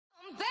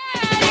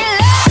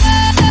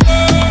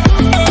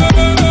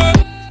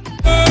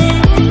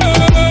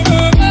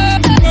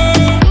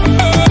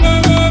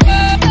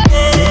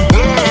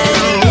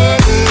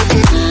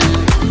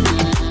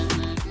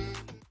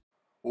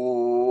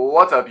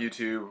What's up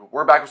YouTube?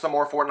 We're back with some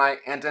more Fortnite,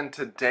 and in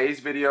today's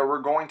video we're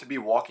going to be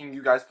walking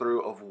you guys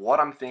through of what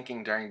I'm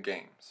thinking during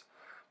games.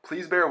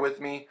 Please bear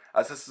with me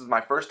as this is my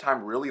first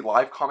time really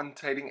live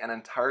commentating an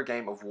entire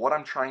game of what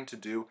I'm trying to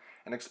do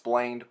and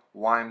explained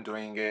why I'm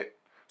doing it.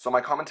 So my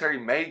commentary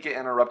may get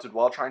interrupted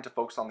while trying to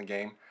focus on the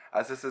game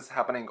as this is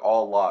happening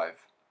all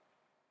live.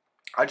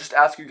 I just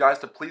ask you guys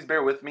to please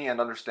bear with me and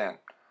understand.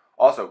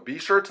 Also, be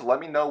sure to let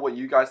me know what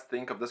you guys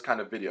think of this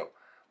kind of video.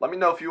 Let me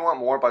know if you want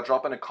more by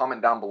dropping a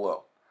comment down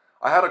below.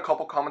 I had a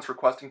couple comments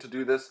requesting to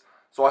do this,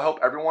 so I hope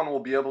everyone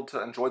will be able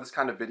to enjoy this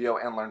kind of video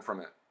and learn from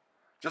it.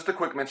 Just a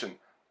quick mention,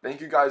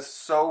 thank you guys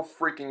so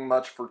freaking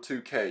much for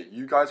 2K.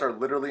 You guys are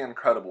literally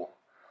incredible.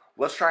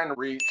 Let's try and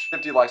reach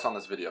 50 likes on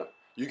this video.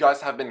 You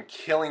guys have been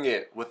killing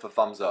it with the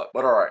thumbs up.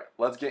 But alright,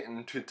 let's get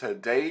into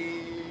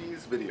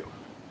today's video.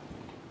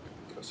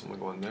 Got someone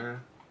going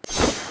there.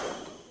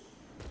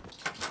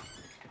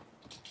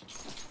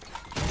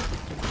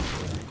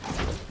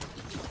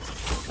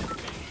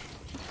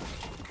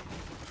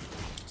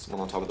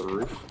 Someone on top of the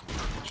roof,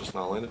 just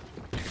not landed.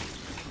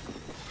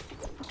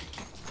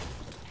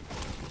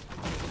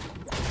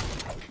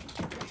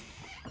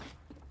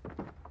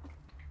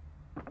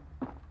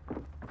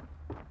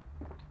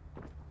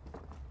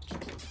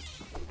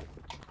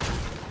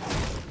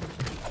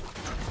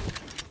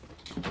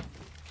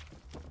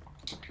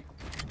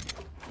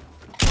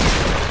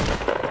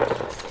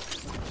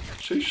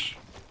 Sheesh.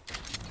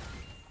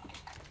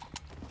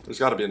 There's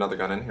got to be another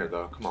gun in here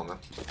though. Come on, man.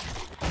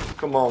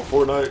 Come on,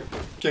 Fortnite.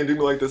 Can't do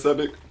me like this,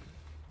 epic.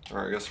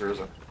 Alright, I guess there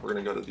isn't. We're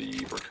gonna go to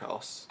the brick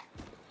house.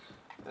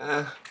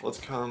 Let's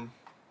come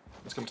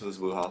to this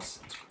blue house.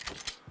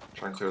 Let's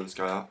try and clear this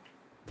guy out.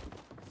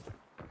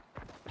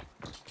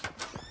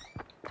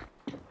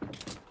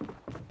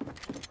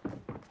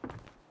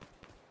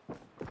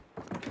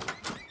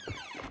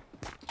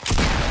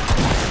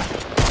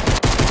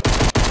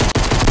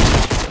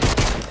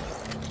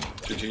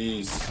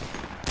 GG's.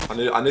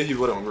 I knew he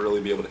wouldn't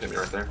really be able to hit me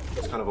right there.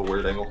 It's kind of a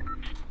weird angle.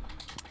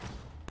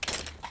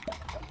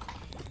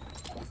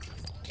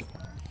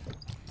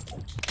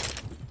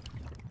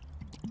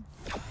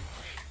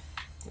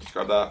 Let's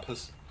grab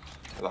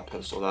that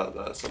pistol,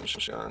 that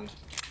submachine gun.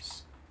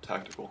 It's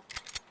tactical.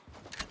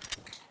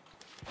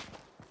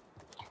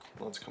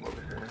 Let's come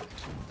over here.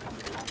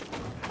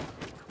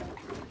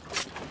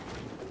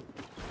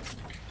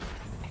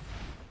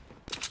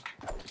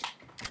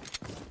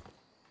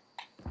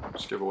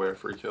 Just give away a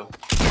free kill.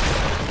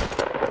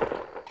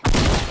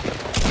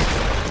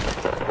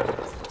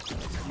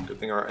 Good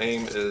thing our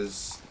aim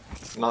is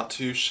not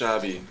too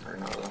shabby right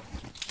now though.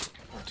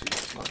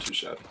 Not too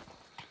shabby.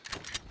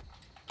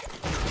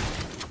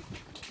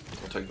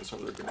 I'll take this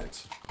over the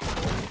grenades.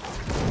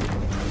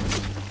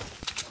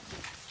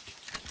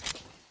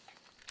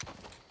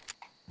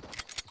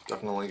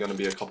 Definitely gonna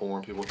be a couple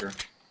more people here.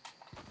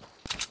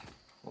 I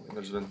don't think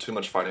there's been too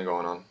much fighting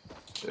going on.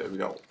 Yeah, we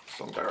got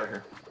some guy right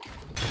here.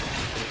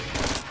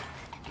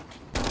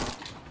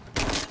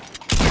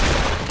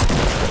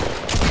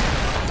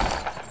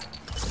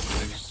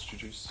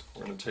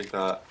 We're gonna take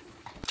that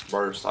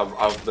burst.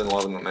 I've been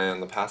loving it, man.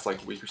 The past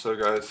like week or so,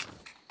 guys.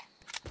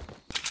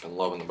 Been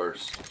loving the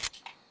burst.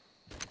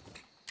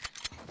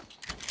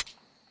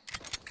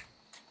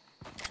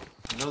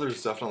 I know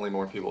there's definitely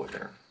more people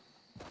here.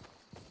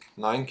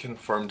 9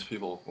 confirmed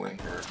people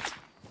went here.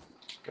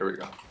 There we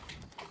go.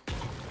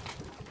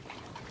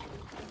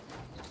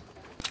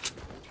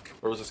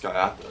 Where was this guy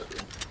at though,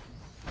 dude?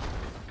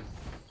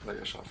 Where did I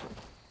get shot from?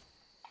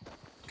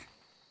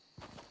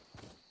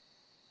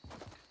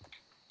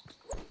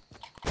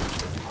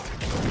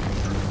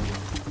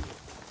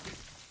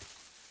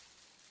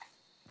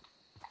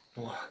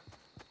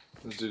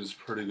 This dude is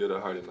pretty good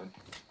at hiding, man.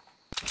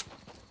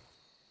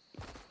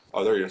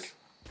 Oh, there he is.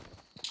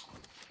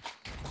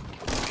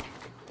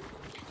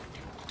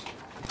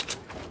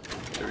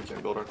 Okay, we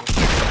can't build our thing.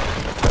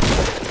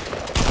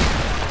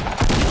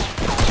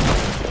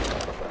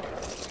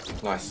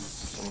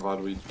 Nice. I'm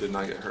glad we did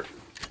not get hurt.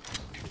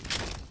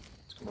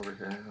 Let's come over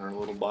here in our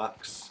little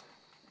box.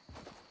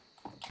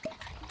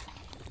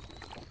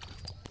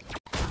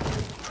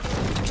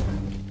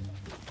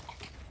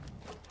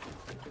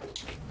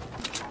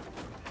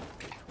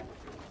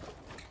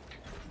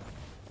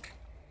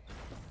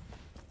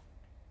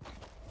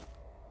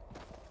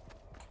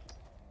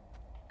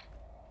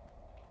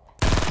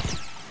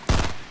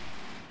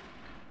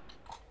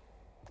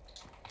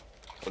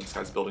 Oh, this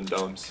guy's building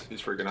domes.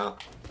 He's freaking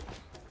out.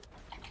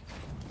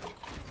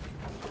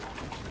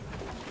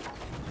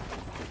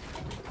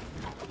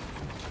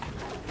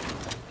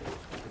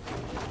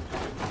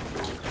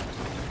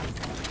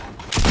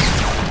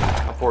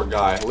 That poor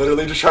guy.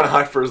 Literally just trying to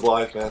hide for his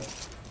life, man.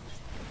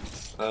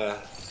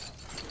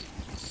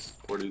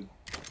 Poor dude.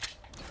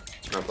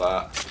 Let's grab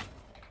that.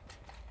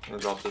 I'm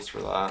gonna drop this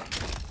for that.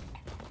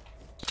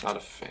 Not a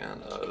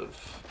fan of...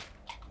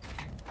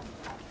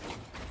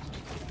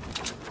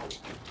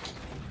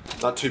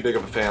 Not too big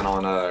of a fan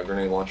on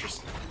grenade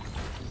launchers.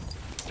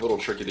 A little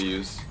tricky to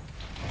use.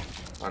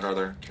 I'd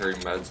rather carry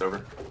meds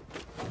over.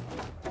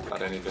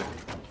 Got any day.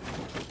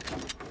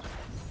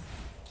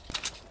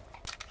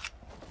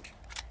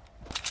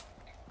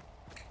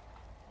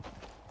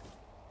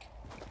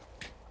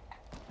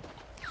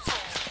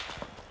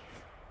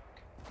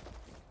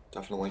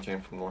 definitely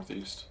came from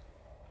northeast.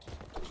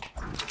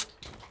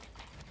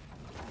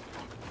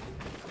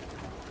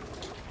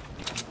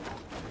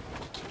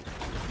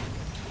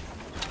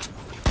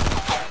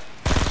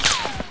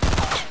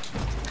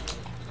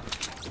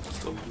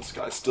 This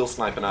guy's still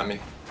sniping at me.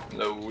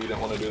 No, we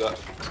didn't want to do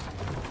that.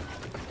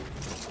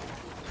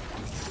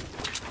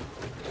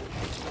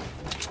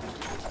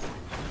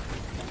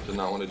 Did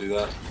not want to do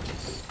that.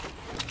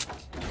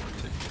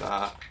 Take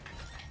that.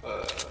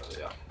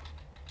 Yeah.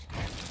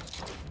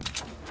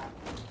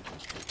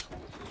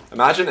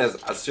 Imagine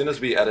as soon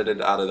as we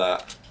edited out of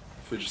that,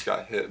 if we just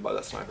got hit by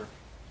that sniper.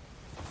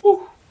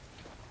 Woo.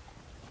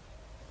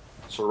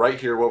 So right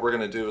here, what we're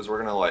gonna do is we're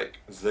gonna like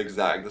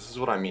zigzag. This is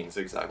what I mean,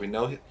 zigzag. We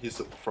know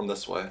he's from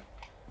this way.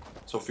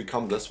 So if we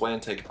come this way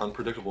and take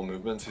unpredictable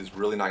movements, he's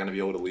really not gonna be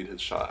able to lead his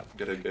shot.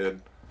 Get a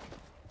good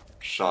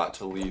shot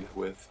to lead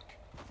with.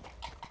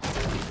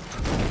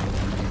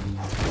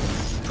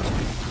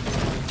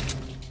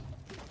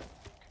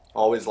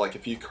 Always like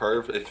if you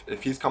curve,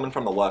 if he's coming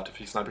from the left, if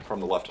he's sniping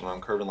from the left and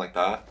I'm curving like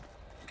that,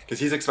 because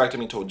he's expecting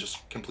me to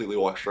just completely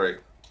walk straight.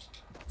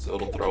 So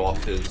it'll throw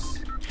off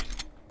his,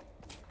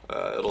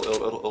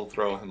 it'll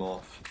throw him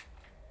off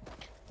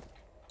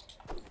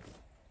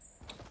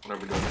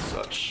whenever doing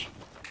such.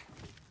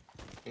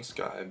 This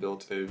guy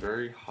built a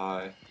very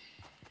high,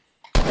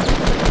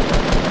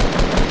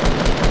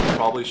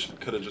 probably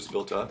could have just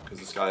built up because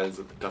this guy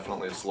is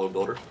definitely a slow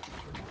builder.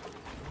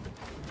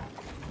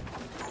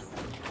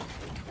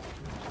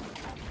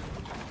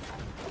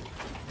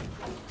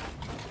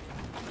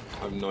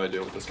 I have no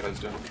idea what this guy's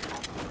doing.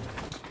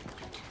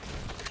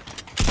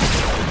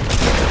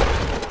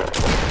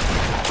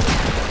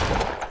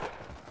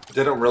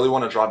 Didn't really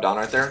want to drop down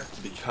right there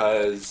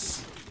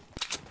because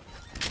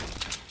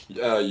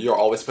you're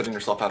always putting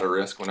yourself at a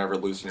risk whenever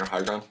losing your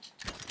high ground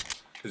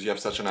because you have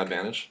such an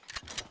advantage.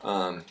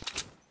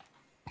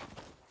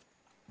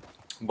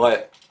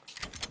 But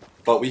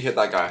we hit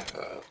that guy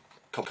a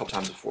couple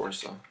times before,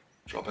 so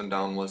dropping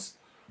down was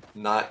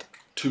not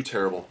too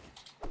terrible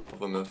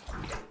of a move.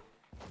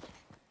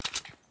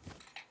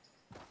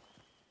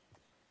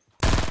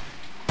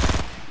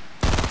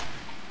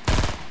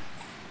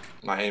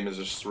 My aim is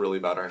just really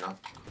bad right now.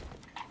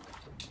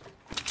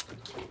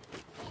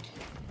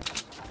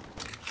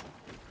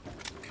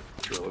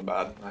 It's really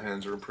bad. My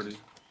hands are pretty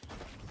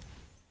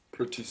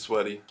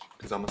sweaty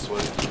because I'm a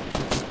sweaty.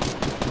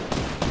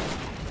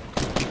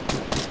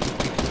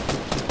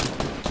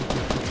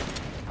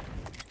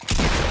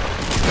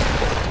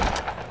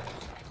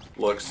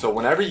 Look, so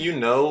whenever you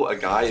know a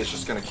guy is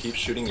just gonna keep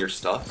shooting your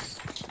stuff.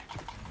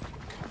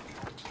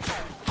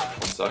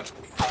 One sec.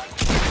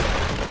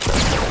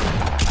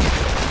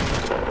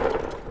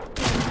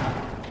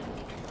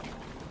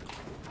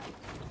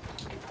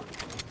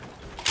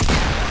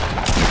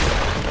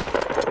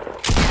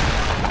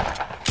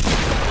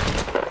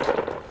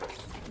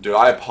 Dude,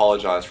 I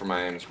apologize for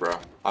my aims, bro.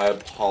 I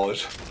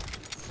apologize.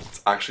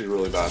 It's actually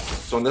really bad.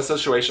 So in this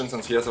situation,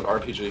 since he has an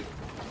RPG,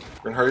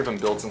 we're gonna hurry up and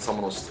build since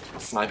someone was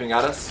sniping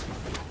at us.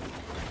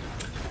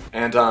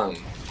 And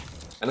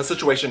in this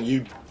situation,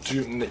 you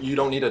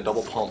don't need a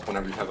double pump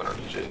whenever you have an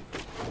RPG.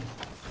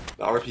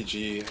 The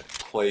RPG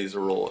plays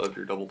a role of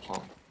your double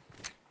pump.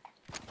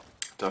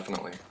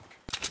 Definitely.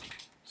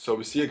 So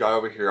we see a guy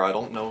over here. I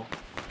don't know.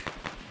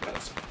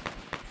 Yes.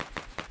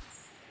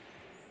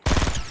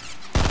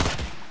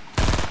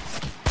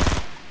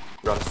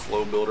 Got a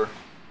slow builder.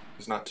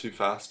 He's not too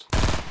fast.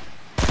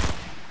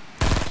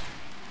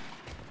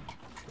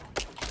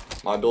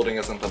 My building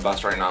isn't the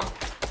best right now.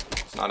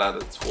 It's not at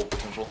its full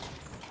potential,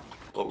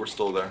 but we're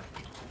still there.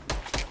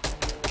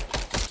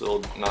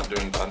 Still not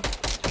doing bad.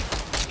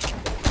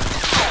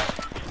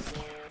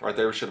 Right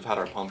there, we should have had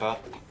our pump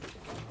out.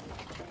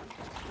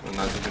 And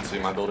as you can see,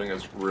 my building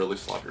is really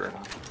sloppy right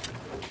now.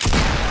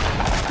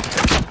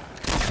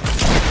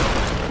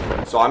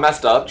 So I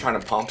messed up trying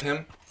to pump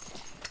him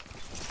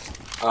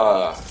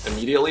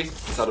immediately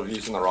instead of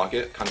using the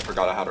rocket. Kind of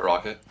forgot I had a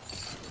rocket.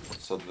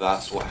 So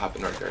that's what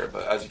happened right there.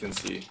 But as you can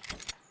see,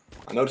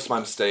 I noticed my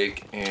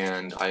mistake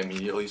and I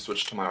immediately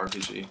switched to my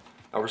RPG.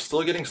 Now we're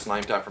still getting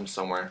sniped at from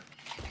somewhere.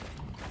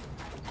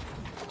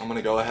 I'm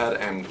gonna go ahead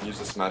and use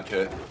this med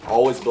kit.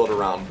 Always build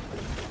around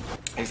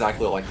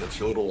exactly like this,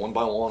 your little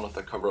 1x1 with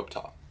the cover up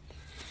top.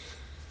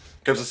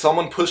 Because if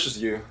someone pushes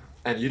you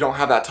and you don't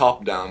have that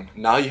top down,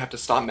 now you have to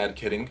stop med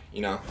kitting,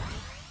 you know.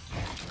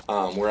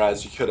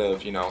 Whereas you could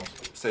have, you know,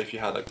 say if you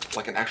had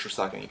like an extra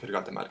second, you could have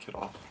got the med kit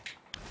off,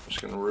 which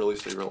can really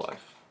save your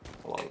life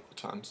a lot of the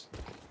times.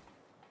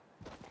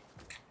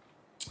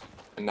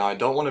 And now I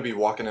don't want to be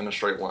walking in a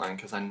straight line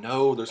because I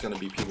know there's going to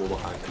be people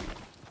behind me.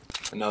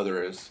 I know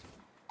there is.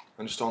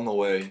 I'm just on the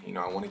way, you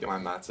know, I want to get my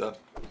mats up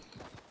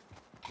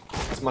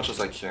as much as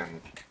I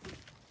can.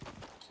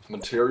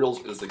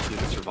 Materials is the key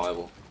to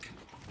survival.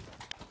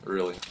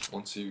 Really,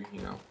 once you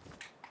know,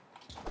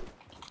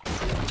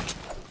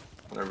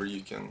 whenever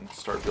you can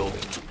start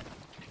building.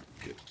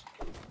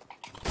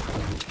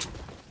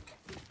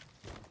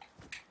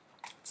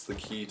 It's the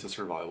key to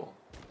survival.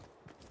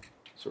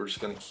 So we're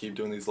just gonna keep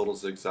doing these little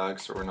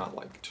zigzags so we're not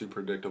like too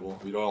predictable.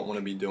 We don't want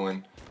to be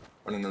running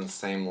in the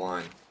same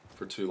line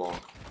for too long.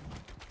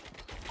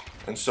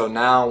 And so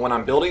now when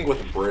I'm building with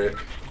a brick,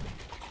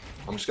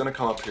 I'm just gonna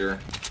come up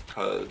here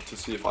to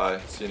see if I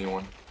see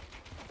anyone.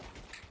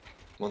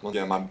 Once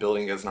again, my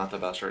building is not the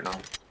best right now.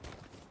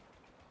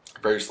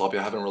 Very sloppy.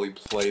 I haven't really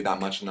played that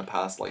much in the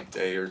past like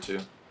day or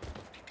two.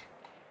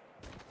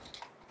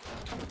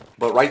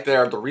 But right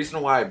there, the reason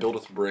why I build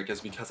with brick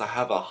is because I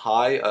have a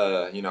high,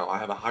 I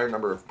have a higher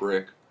number of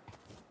brick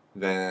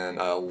than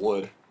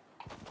wood,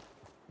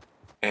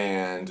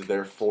 and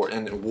therefore,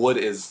 and wood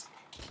is,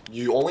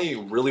 you only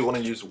really want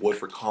to use wood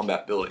for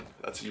combat building.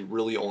 That's the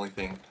really only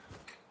thing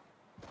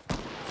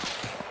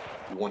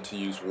you want to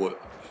use wood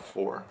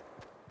for.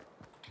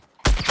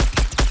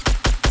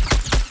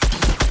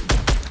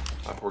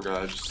 That poor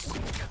guy just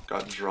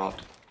got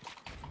dropped.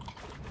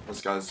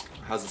 This guy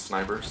has a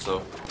sniper,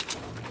 so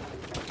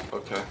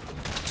okay.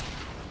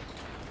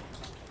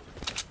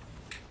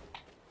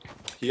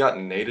 He got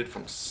naded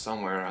from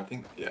somewhere. I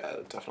think, yeah,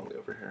 definitely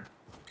over here.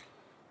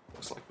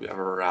 Looks like we have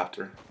a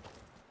raptor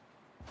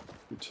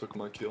who took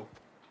my kill.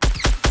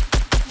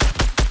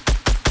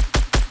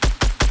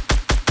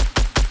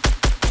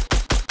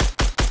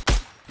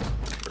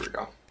 There we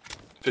go.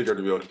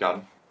 Figured we would have got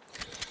him.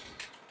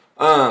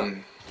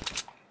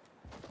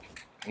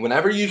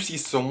 Whenever you see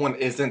someone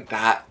isn't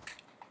that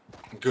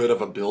good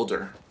of a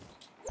builder,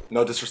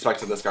 no disrespect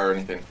to this guy or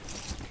anything,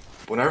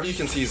 whenever you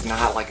can see he's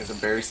not like as a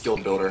very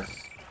skilled builder,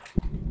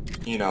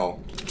 you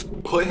know,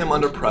 put him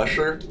under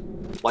pressure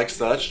like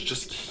such,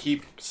 just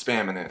keep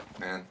spamming it,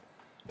 man.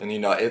 And you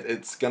know,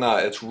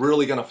 it's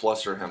really gonna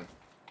fluster him.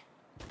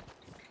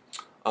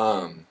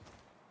 And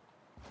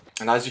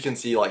as you can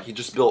see, like, he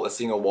just built a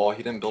single wall,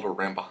 he didn't build a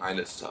ramp behind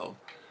it, so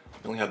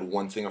he only had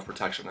one thing of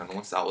protection, and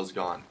once that was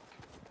gone,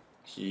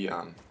 he,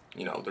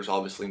 you know, there's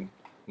obviously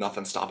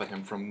nothing stopping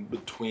him from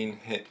between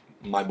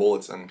my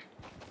bullets and,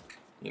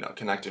 you know,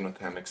 connecting with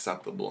him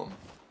except the bloom.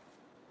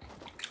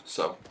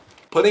 So,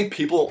 putting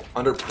people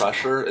under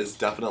pressure is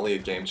definitely a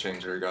game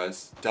changer,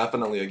 guys.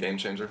 Definitely a game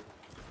changer.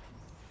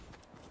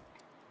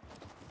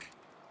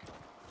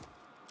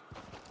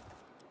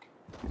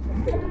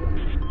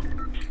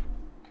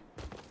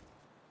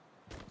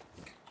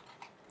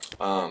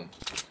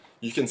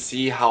 You can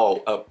see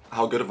how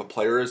good of a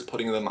player is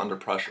putting them under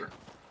pressure,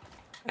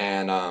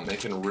 and it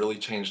can really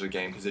change the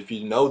game. Because if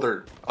you know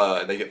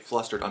they get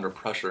flustered under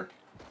pressure,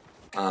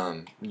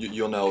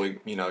 you'll know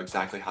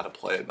exactly how to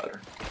play it better.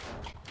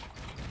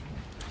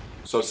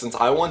 So since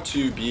I want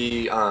to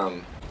be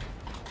kind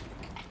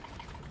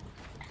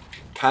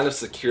of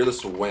secure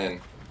this win,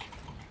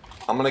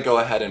 I'm gonna go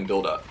ahead and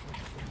build up,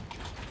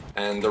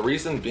 and the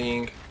reason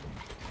being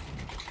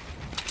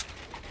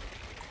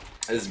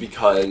is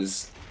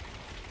because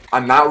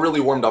I'm not really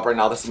warmed up right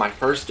now. This is my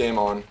first game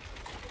on,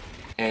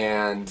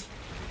 and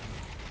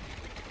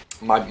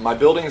my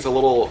building is a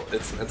little,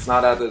 it's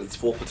not at its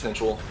full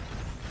potential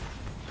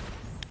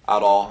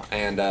at all,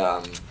 and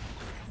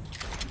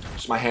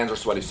just my hands are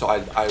sweaty, so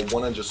I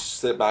want to just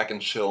sit back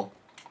and chill,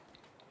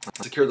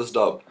 secure this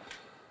dub.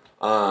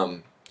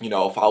 You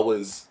know, if I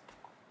was,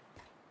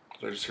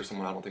 did I just hear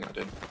someone? I don't think I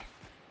did.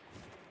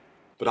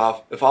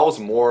 But if I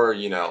was more,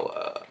 you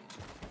know,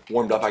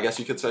 warmed up, I guess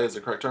you could say is the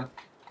correct term,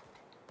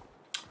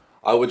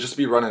 I would just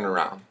be running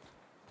around.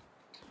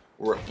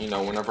 You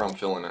know, whenever I'm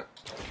feeling it,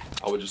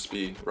 I would just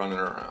be running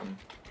around.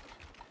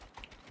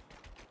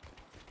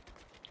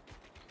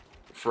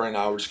 For right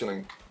now, we're just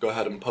gonna go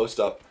ahead and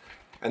post up.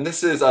 And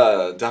this is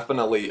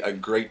definitely a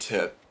great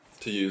tip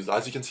to use.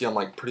 As you can see, I'm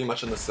like pretty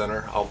much in the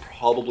center. I'll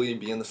probably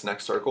be in this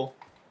next circle.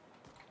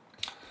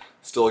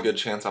 Still a good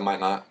chance I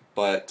might not,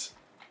 but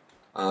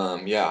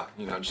yeah,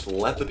 you know, just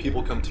let the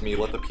people come to me.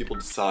 Let the people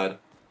decide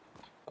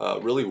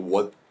really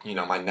what, you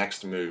know, my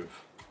next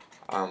move.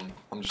 I'm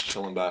just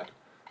chilling back,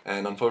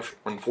 and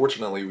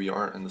unfortunately we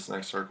aren't in this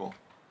next circle,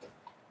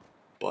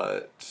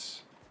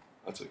 but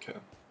that's okay.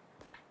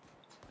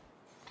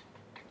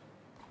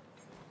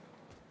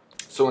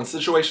 So in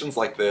situations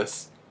like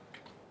this,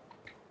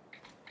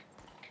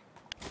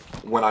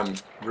 when I'm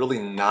really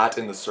not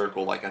in the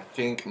circle, like I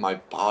think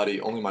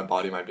only my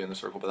body might be in the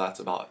circle, but that's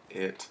about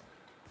it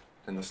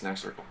in this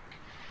next circle.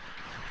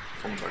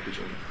 Someone's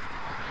RPGing.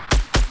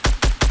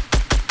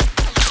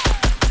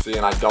 See,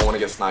 and I don't want to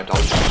get sniped. I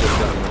was just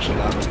going to mention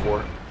that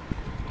before.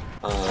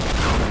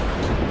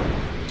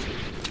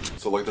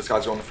 So look, this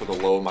guy's going for the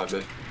low of my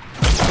vid.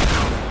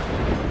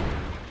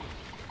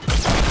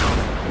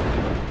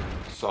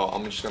 So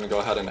I'm just going to go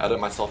ahead and edit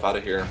myself out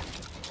of here.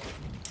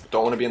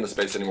 Don't want to be in the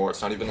space anymore.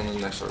 It's not even in the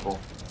next circle.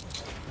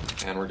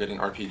 And we're getting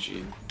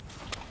RPG'd.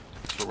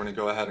 So we're going to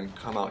go ahead and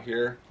come out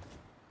here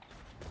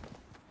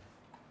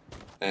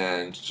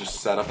and just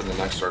set up in the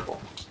next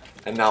circle.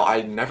 And now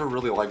I never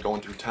really like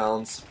going through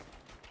towns,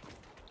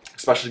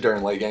 especially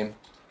during late game.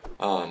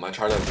 I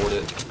try to avoid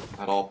it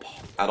at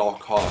all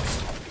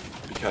costs,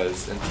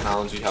 because in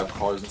towns you have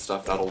cars and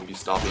stuff that'll be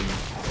stopping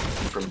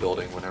you from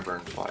building whenever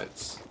in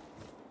fights.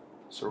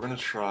 So we're gonna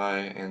try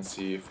and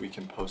see if we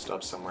can post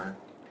up somewhere.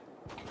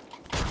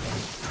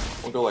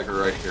 We'll go like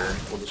right here.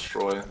 We'll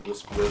destroy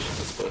this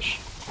bush.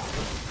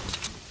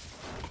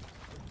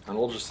 And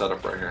we'll just set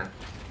up right here.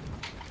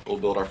 We'll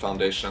build our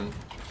foundation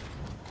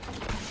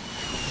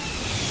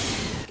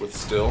with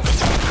steel.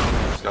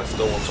 This guy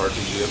still wants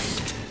RPG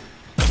us.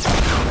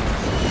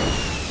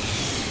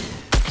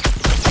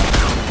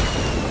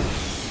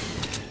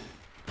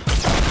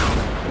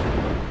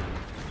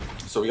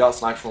 So we got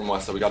sniped from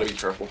west, so we gotta be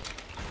careful.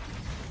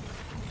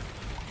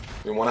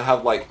 We wanna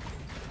have like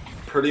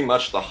pretty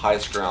much the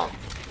highest ground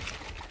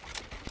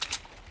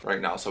right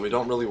now, so we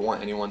don't really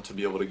want anyone to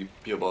be able to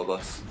be above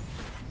us.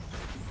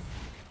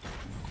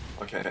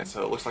 Okay,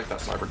 so it looks like that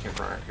sniper came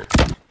from right here.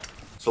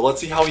 So let's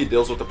see how he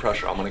deals with the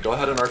pressure. I'm gonna go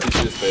ahead and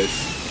RPG his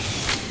base.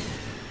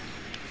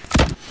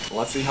 And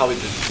let's see how he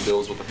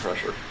deals with the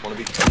pressure. Wanna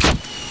be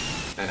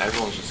careful. And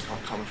everyone's just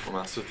coming from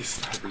us with these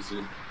snipers,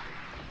 dude.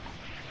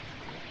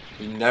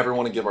 We never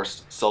want to give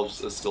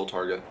ourselves a still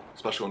target,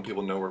 especially when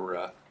people know where we're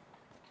at.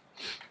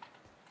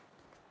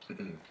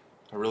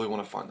 I really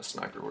want to find the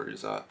sniper where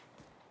he's at.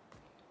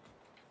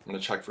 I'm going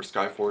to check for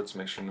sky forts,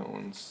 make sure no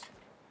one's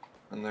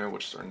in there,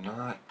 which they're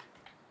not.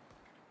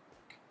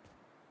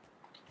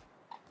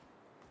 I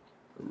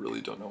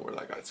really don't know where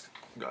that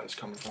guy's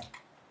coming from.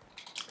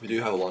 We do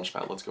have a launch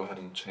pad. Let's go ahead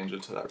and change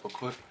it to that real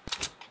quick.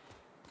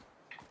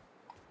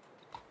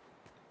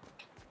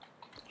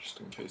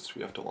 Just in case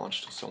we have to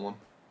launch to someone.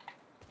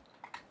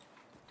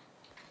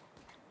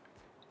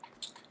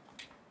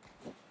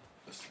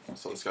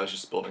 So this guy's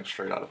just building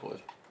straight out of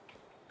wood.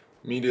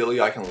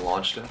 Immediately I can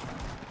launch it.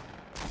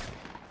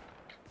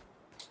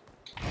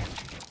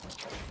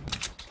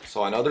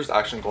 So I know there's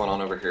action going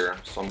on over here,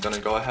 so I'm gonna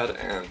go ahead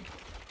and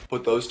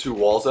put those two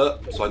walls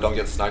up so I don't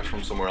get sniped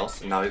from somewhere else.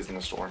 And now he's in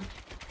the storm.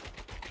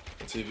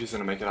 Let's see if he's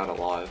gonna make it out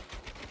alive.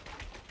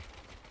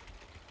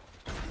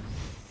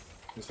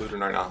 He's looting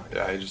right now.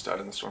 Yeah, he just died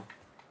in the storm.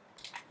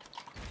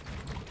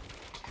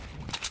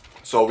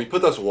 So we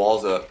put those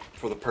walls up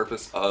for the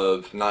purpose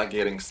of not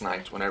getting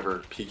sniped whenever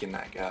peeking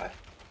that guy.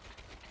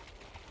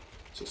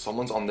 So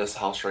someone's on this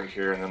house right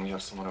here, and then we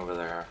have someone over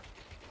there.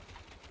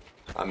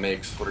 That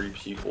makes 3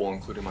 people,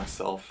 including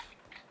myself.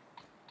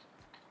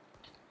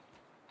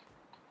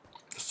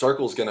 The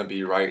circle's gonna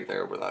be right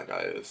there where that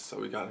guy is, so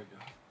we gotta go.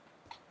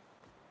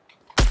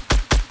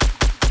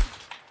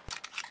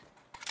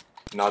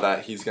 Now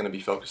that he's gonna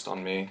be focused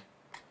on me.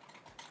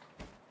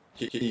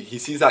 He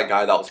sees that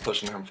guy that was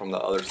pushing him from the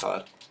other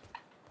side.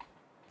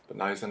 But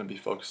now he's gonna be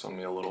focused on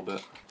me a little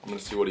bit. I'm gonna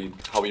see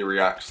how he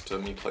reacts to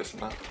me placing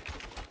that.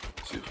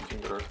 See if we can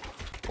get our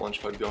launch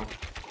pad going.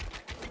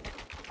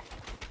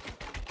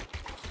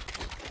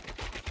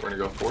 We're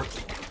gonna go for it.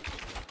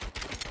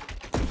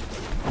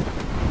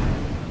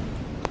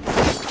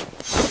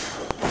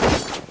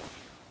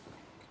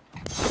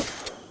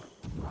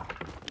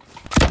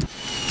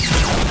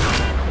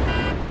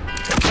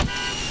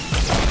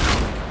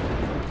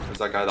 There's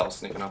that guy that was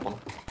sneaking up on him.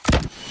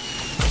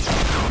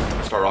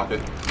 Start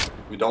rocket.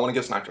 We don't want to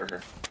get sniped right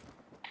here.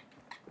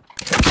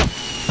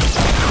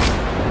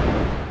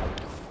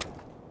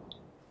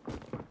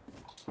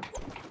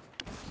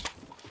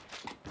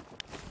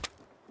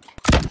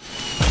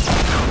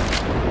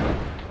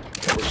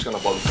 We're just gonna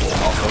blow this little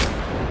house up.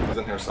 He's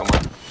in here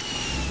somewhere.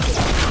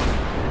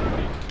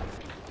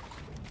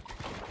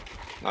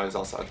 Now he's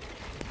outside.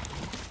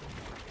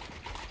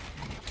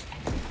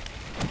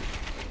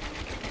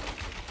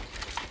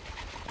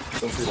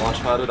 Since he launch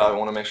padded, I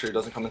want to make sure he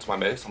doesn't come into my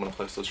base. I'm gonna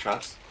place those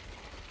traps.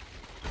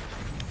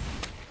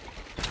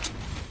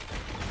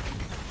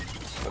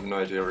 I have no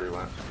idea where he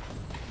went.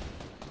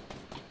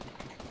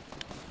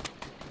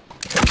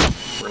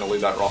 We're gonna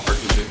leave that raw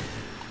RPG.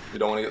 We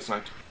don't want to get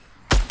sniped.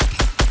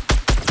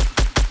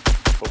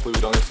 Hopefully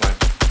we don't get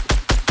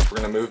sniped. We're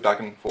gonna move back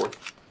and forth.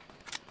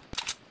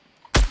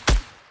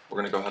 We're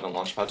gonna go ahead and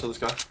launch pad to this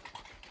guy.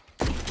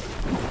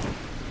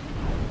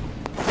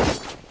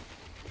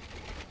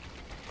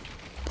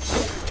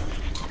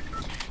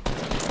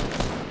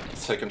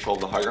 Let's take control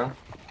of the high ground.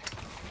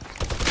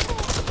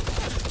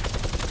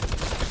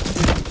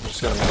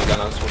 Just gonna minigun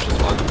us, which is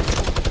fun.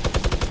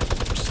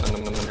 Just send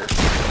them in here.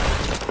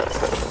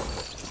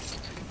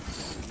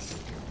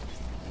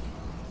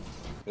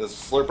 There's a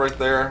slurp right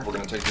there. We're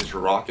gonna take these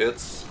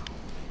rockets.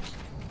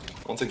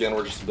 Once again,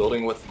 we're just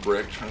building with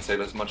brick, trying to save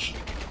as much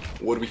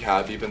wood we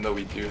have, even though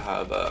we do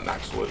have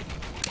max wood.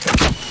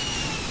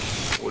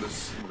 Wood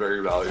is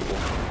very valuable.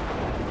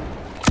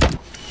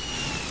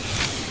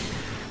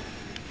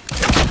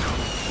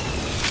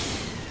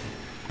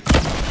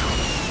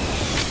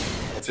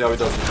 Let's see how he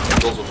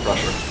deals with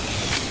pressure.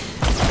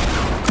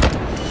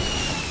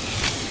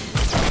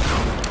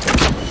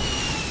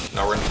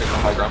 Now we're going to take the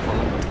high ground from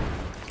him.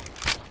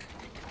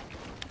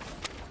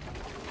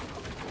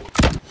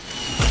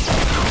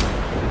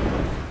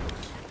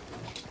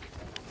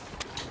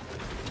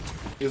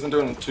 He isn't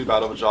doing too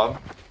bad of a job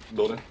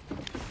building.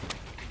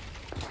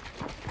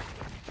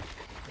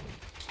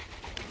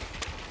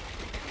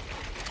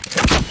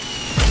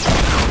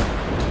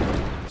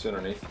 It's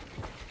underneath.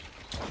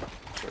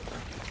 It's right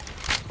there.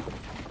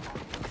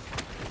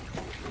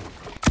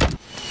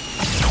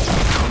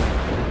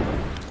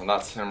 And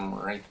that's him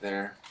right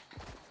there.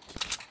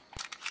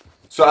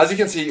 So as you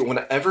can see,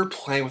 whenever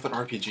playing with an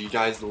RPG,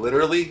 guys,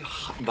 literally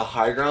the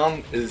high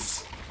ground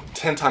is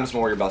 10 times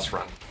more your best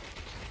friend.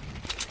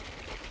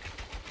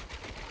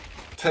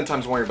 10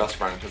 times more your best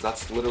friend, because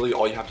that's literally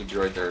all you have to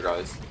do right there,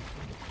 guys.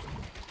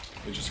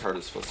 We just heard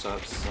his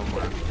footsteps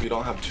somewhere. We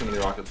don't have too many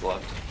rockets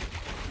left.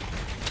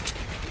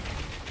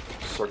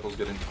 Circle's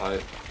getting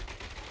tight.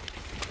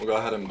 We'll go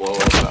ahead and blow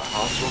up that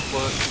house real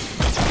quick.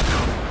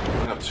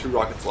 We have 2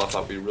 rockets left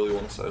that we really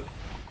want to save.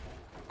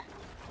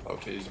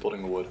 Okay, he's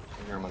building wood.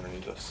 I hear him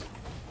underneath us.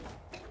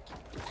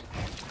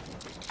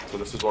 So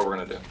this is what we're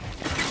gonna do.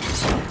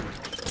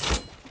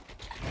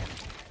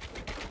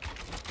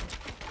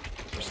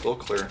 We're still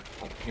clear.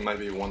 He might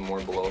be one more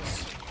below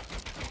us.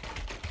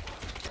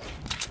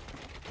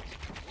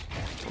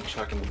 I'm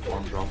checking before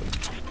I'm dropping.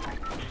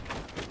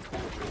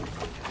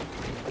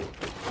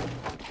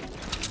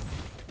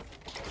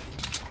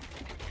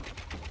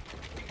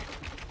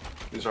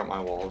 These aren't my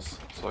walls,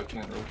 so I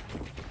can't really.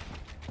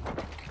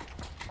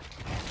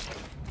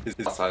 He's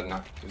outside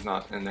now. He's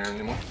not in there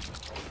anymore.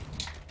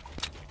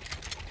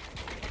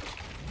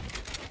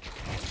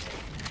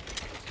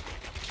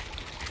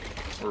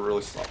 We're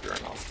really sloppy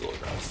right now still,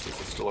 guys. This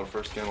is still our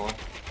first game on.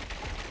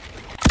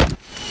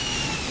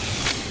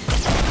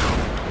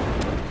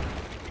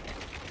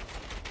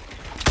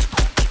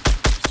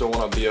 Still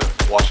want to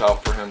watch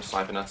out for him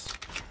sniping us.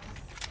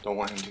 Don't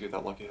want him to get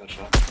that lucky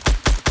headshot.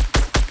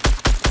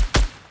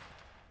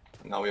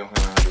 And now we only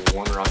have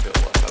 1 rocket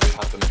left that we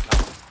have to make count.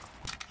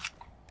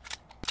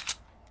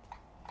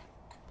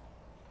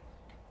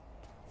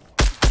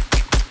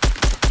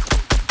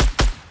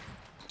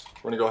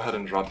 We're gonna go ahead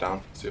and drop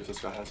down, see if this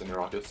guy has any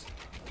rockets.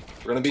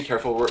 We're gonna be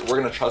careful. We're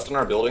gonna trust in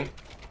our building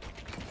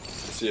to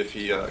see if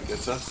he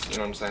gets us. You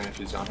know what I'm saying? If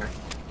he's down here.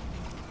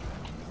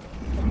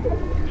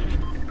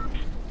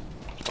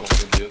 I don't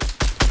think he is.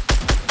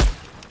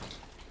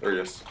 There he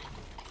is.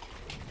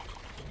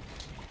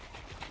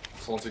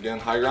 So once again,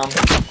 high ground,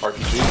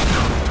 RPG.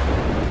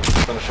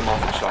 Finish him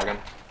off with a shotgun.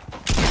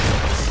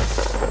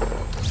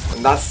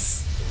 And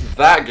that's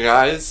that,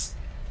 guys.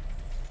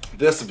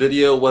 This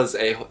video was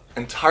a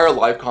entire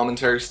live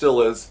commentary,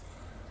 still is.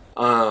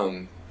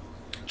 Trying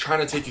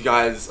to take you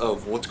guys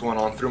of what's going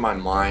on through my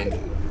mind,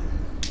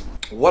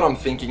 what I'm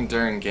thinking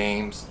during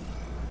games.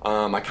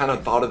 I kind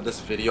of thought of this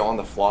video on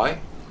the fly,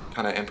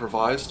 kind of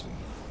improvised.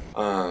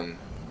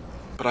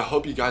 But I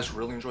hope you guys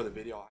really enjoy the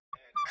video.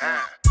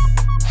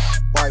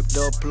 Wiped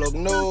up plug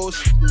nose,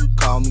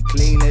 call me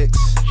Kleenex,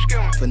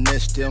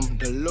 finesse them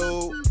the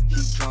low,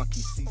 he drunk,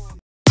 he sees.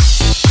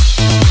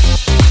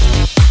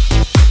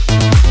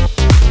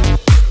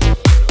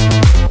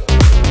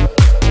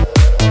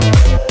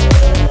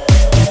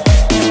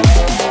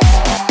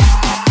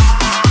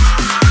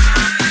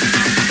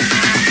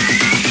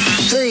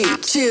 3,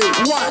 2,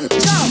 1,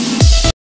 jump!